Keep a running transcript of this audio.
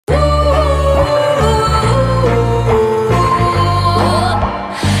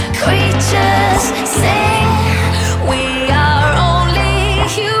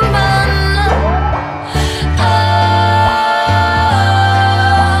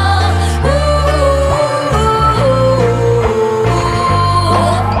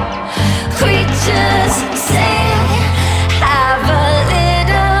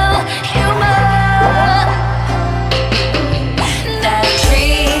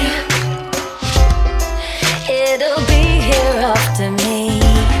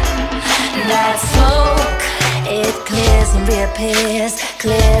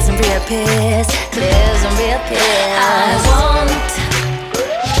disappears, clears and reappears. I want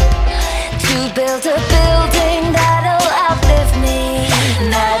to build a building that'll outlive me.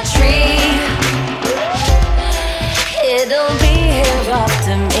 That tree, it'll be here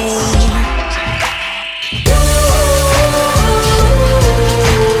after me.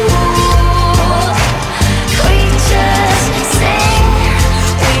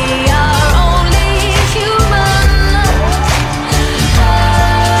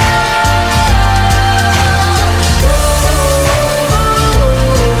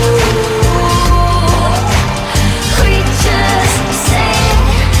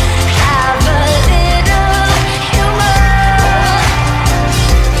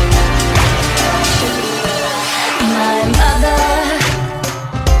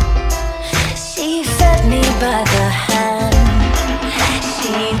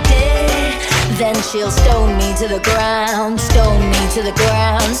 She'll stone me to the ground, stone me to the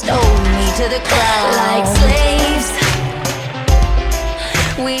ground, stone me to the ground. Like slaves,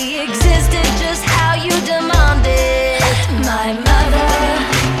 we existed just how you demanded. My mother,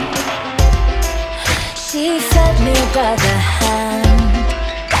 she fed me by the hand.